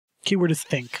keyword is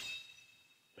think.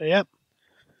 But yep.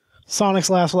 Sonic's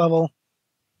last level.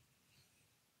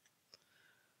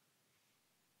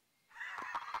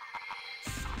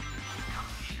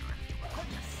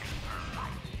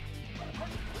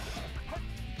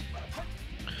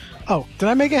 Oh, did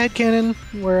I make a headcanon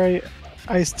where did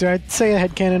I say a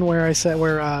headcanon where I said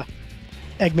where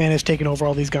Eggman has taken over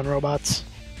all these gun robots?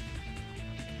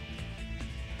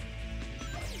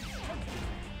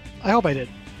 I hope I did.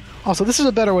 Also, this is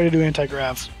a better way to do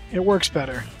anti-grav. It works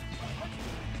better.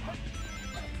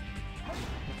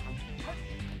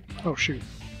 Oh shoot.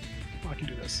 I can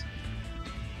do this.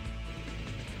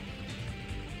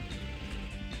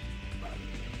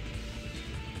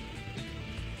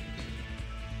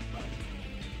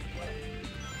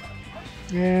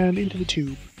 And into the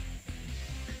tube.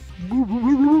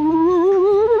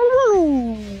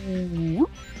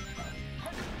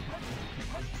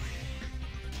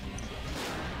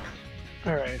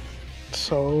 Alright,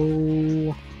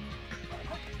 so...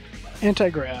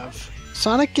 Anti-grav.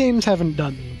 Sonic games haven't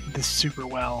done this super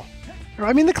well.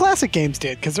 I mean, the classic games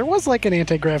did, because there was like an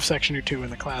anti-grav section or two in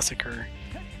the classic, or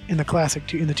in the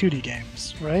 2D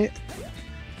games, right?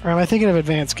 Or am I thinking of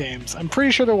advanced games? I'm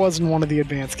pretty sure there was in one of the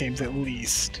advanced games at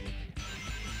least.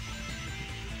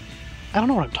 I don't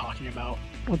know what I'm talking about,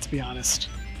 let's be honest.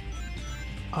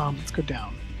 Let's go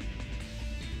down.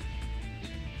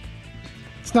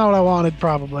 It's not what I wanted,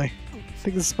 probably. I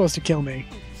think this is supposed to kill me.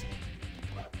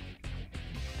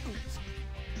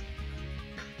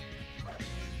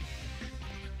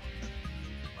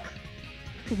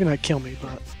 Maybe not kill me,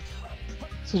 but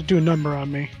this is do a number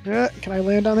on me. Can I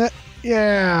land on it?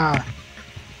 Yeah!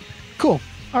 Cool.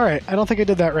 Alright, I don't think I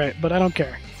did that right, but I don't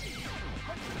care.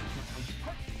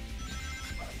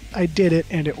 I did it,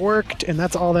 and it worked, and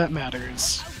that's all that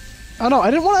matters. Oh no,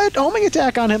 I didn't want a homing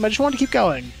attack on him, I just wanted to keep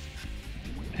going.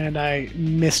 And I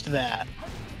missed that.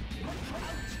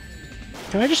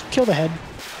 Can I just kill the head?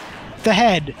 The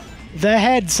head! The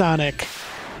head, Sonic!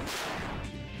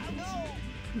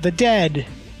 The dead!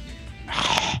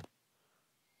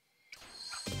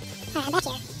 Alright, I'm back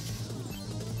here.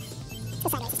 Go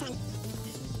sideways this time.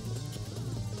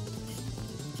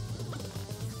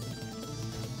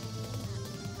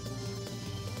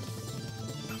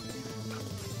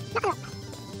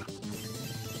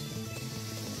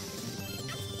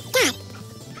 God!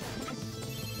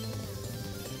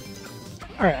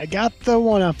 Alright, I got the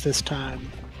one up this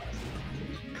time.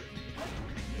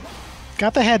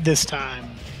 Got the head this time.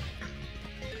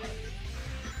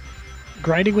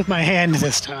 Grinding with my hand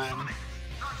this time.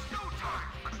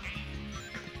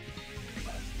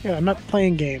 Yeah, I'm not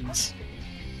playing games.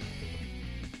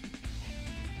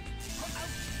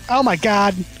 Oh my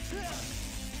god!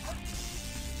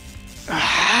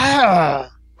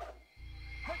 Ah!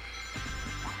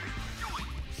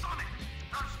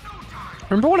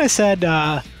 Remember when I said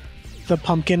the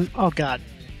pumpkin? Oh god.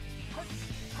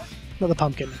 Not the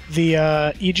pumpkin.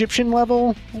 The Egyptian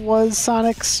level was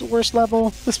Sonic's worst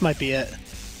level. This might be it.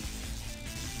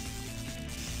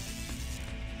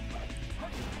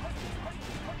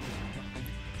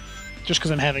 Just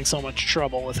because I'm having so much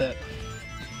trouble with it.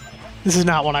 This is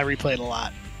not one I replayed a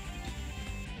lot.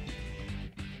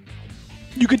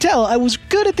 You could tell I was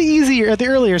good at the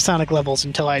earlier Sonic levels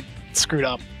until I screwed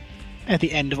up at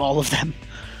the end of all of them.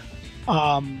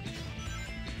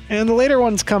 And the later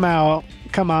ones come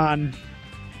on,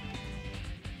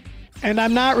 and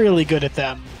I'm not really good at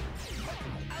them.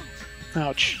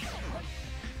 Ouch.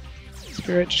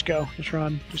 Spirit, just go. Just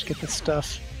run. Just get this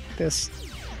stuff. This.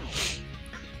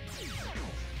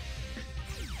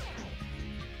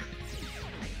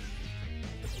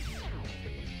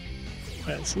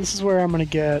 Okay, so this is where I'm going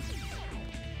to get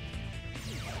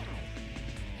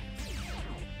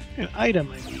an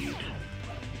item I need.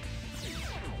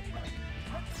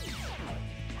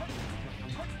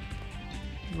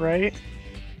 Right?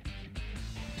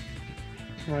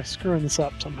 Or am I screwing this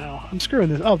up somehow? I'm screwing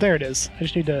this. Oh, there it is. I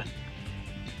just need to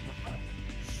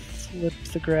flip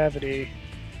the gravity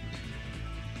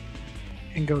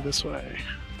and go this way.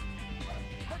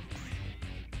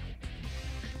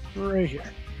 Right here.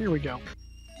 Here we go.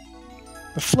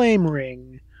 The flame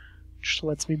ring, which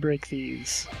lets me break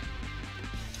these.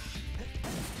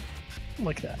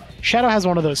 Like that. Shadow has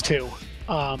one of those too.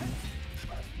 I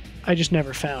just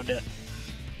never found it.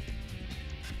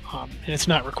 And it's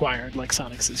not required like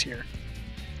Sonic's is here.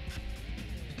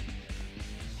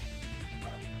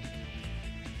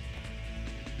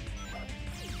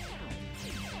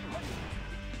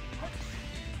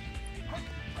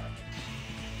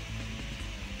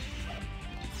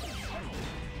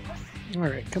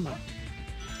 Alright, come on.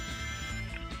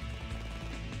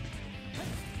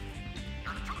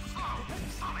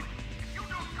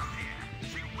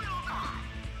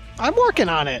 I'm working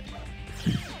on it.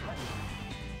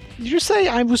 Did you say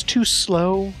I was too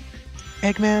slow,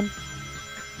 Eggman?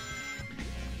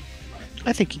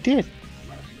 I think he did.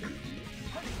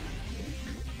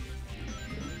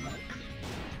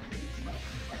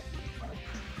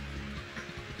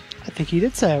 I think he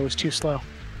did say I was too slow.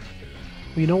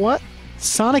 Well, you know what?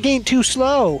 Sonic ain't too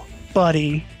slow,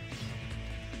 buddy.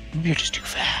 You're just too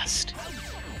fast.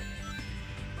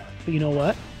 But you know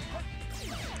what?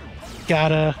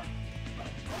 Gotta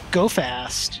go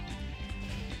fast.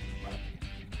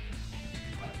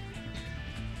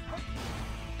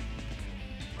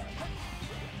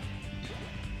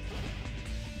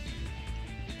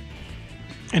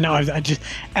 And now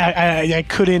I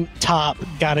couldn't top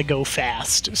gotta go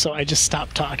fast, so I just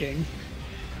stopped talking.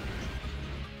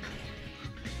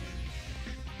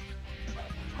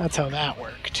 That's how that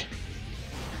worked.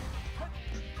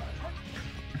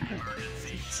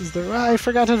 This is the... I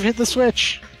forgot to hit the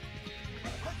switch.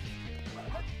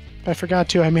 If I forgot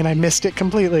to, I mean I missed it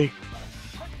completely.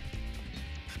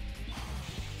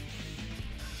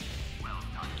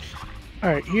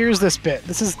 Alright, here's this bit.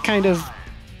 This is kind of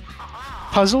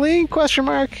puzzly? Question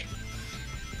mark?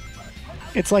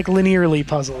 It's like linearly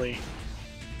puzzly.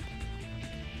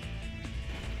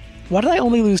 Why did I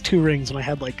only lose 2 rings when I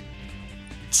had like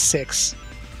 6?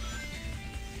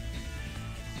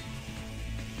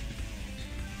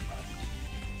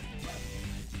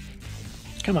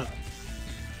 Come on.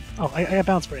 Oh, I got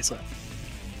bounce bracelet.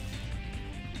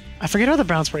 I forget about the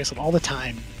bounce bracelet all the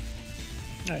time.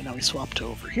 Alright, now we swap to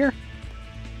over here.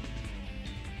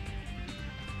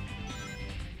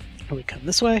 And we come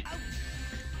this way.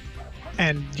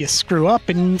 And you screw up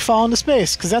and fall into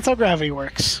space, because that's how gravity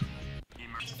works.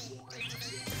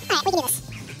 Alright, we can do this.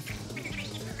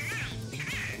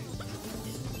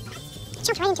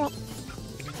 Jumped right into it.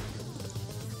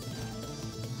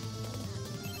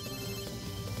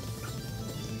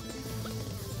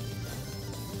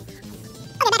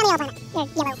 Okay, back on the yellow planet. Your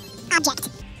yellow object.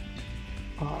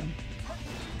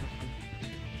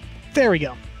 There we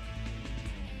go.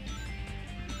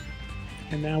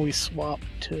 And now we swap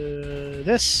to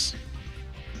this.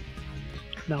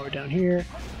 Now we're down here.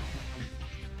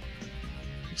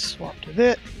 We swap to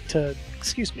this.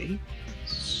 Excuse me.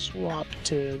 Swap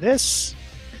to this.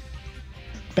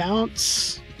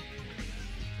 Bounce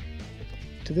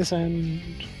to this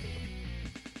end.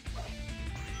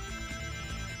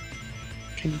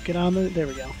 Can you get on the... There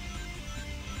we go.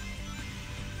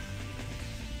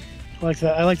 I like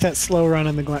that. I like that slow run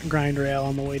on the grind rail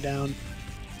on the way down.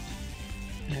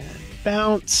 And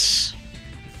bounce.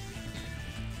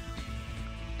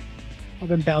 I've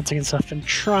been bouncing and stuff and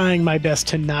trying my best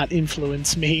to not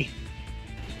influence me,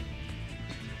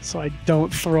 so I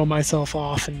don't throw myself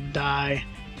off and die.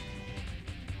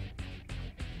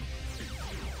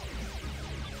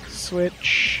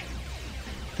 Switch.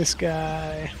 This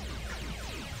guy.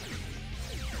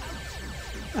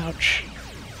 Ouch.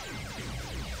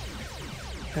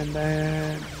 And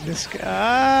then this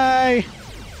guy.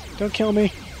 Don't kill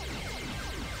me.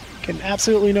 Getting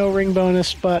absolutely no ring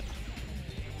bonus, but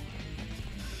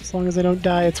as long as I don't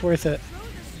die, it's worth it.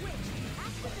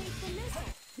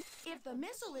 If the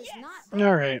missile is not All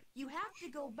there, right. you have to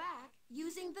go back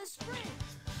using the spring.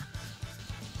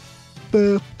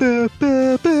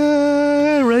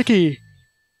 Reiki.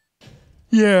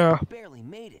 Yeah, Barely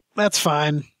made it. that's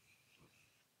fine.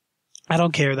 I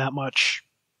don't care that much.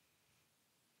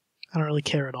 I don't really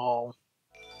care at all.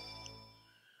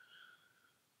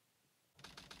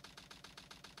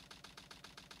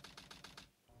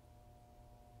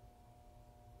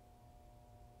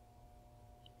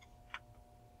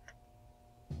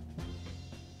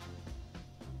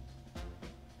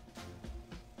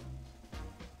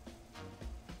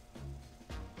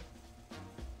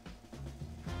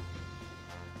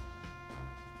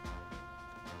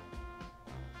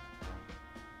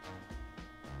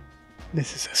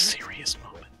 This is a serious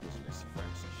moment. Business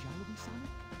first, shall we, Sonic?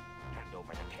 Hand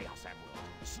over the Chaos Emerald,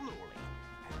 slowly,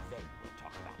 and then we'll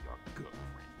talk about your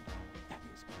girlfriend. That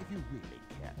is, if you really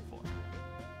care for her.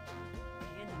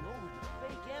 Handing over the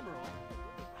fake emerald,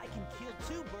 I can kill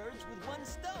 2 birds with 1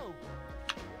 stone.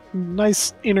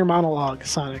 Nice inner monologue,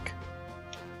 Sonic.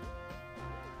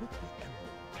 Put the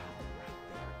emerald down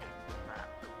right there and back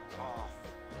off.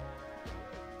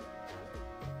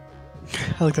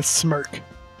 I like that smirk.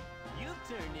 You've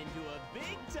turned into a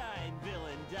big-time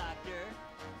villain, Doctor.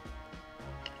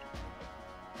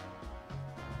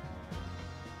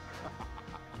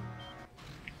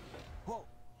 Whoa,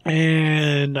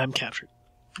 And I'm captured.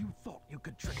 you thought you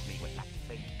could trick me with that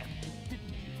fake emerald, didn't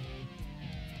you?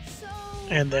 So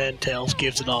And then Tails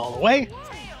gives it all away. Tails,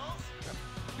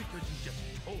 Because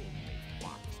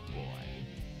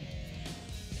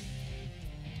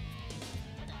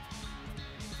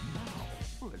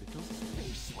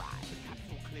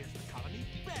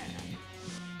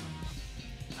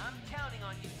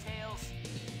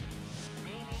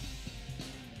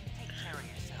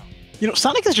You know,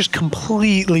 Sonic is just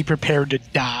completely prepared to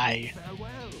die. Farewell,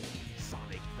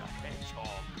 Sonic the Hedgehog.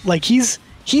 Like he's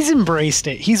embraced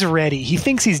it. He's ready. He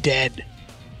thinks he's dead,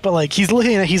 but like he's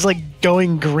looking at, he's like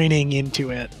going grinning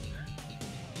into it.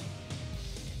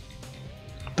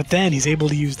 But then he's able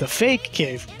to use the fake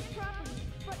cave,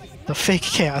 the fake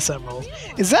Chaos Emerald.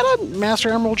 Is that a Master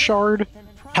Emerald shard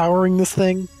powering this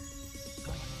thing?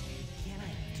 Can I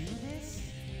do this?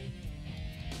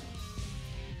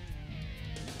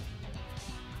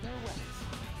 Farewell,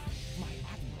 my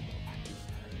admirable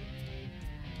adversary.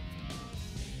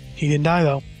 He didn't die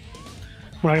though.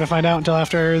 We're not gonna find out until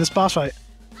after this boss fight.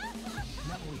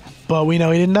 But we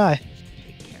know he didn't die.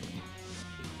 Take care of me.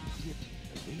 If you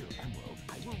give me the real emerald,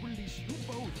 I will release you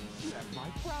both. That's my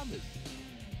promise.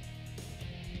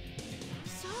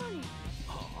 Sonic!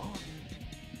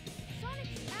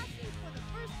 Sonic's asking for the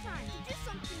first time to do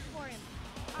something for him.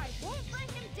 I won't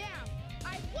let him down. I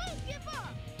won't give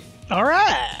up. All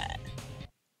right,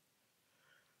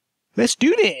 let's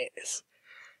do this.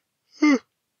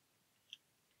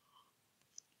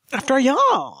 After a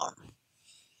yawn.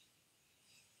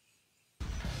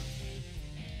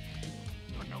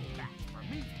 You're no match for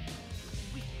me.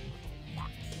 Sweet little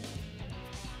fox.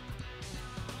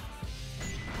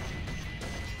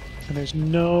 And there's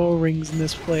no rings in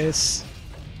this place.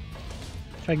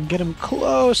 If I can get him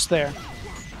close there.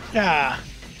 Ah.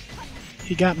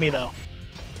 He got me though.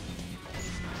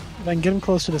 If I can get him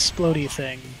close to the splody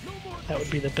thing, that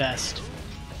would be the best.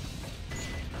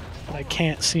 But I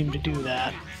can't seem to do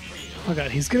that. Oh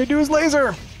god, he's gonna do his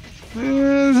laser!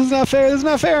 This is not fair, this is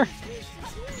not fair!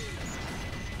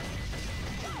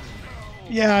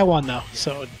 Yeah, I won though,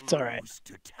 so it's alright.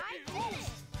 To I did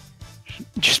it.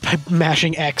 Just by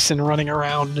mashing X and running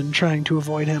around and trying to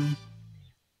avoid him.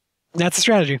 That's the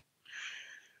strategy.